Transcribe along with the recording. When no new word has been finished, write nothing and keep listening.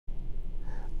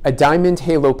A diamond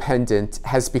halo pendant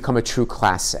has become a true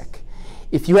classic.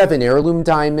 If you have an heirloom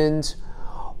diamond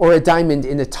or a diamond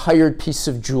in a tired piece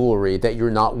of jewelry that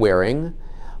you're not wearing,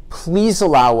 please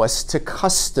allow us to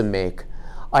custom make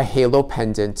a halo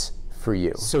pendant for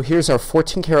you. So here's our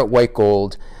 14 karat white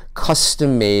gold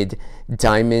custom made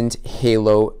diamond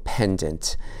halo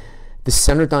pendant. The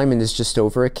center diamond is just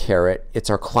over a carat. It's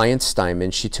our client's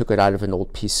diamond. She took it out of an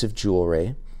old piece of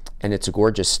jewelry, and it's a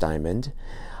gorgeous diamond.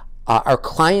 Our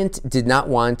client did not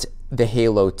want the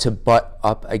halo to butt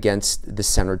up against the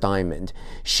center diamond.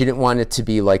 She didn't want it to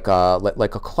be like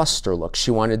a cluster look.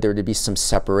 She wanted there to be some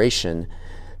separation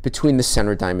between the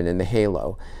center diamond and the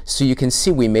halo. So you can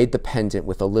see we made the pendant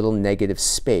with a little negative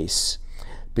space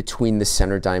between the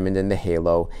center diamond and the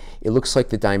halo. It looks like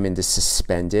the diamond is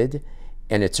suspended,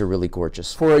 and it's a really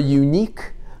gorgeous. For a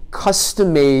unique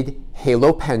custom-made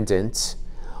halo pendant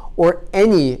or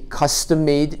any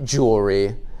custom-made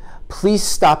jewelry, please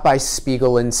stop by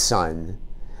Spiegel and Son.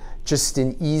 Just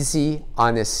an easy,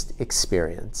 honest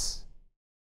experience.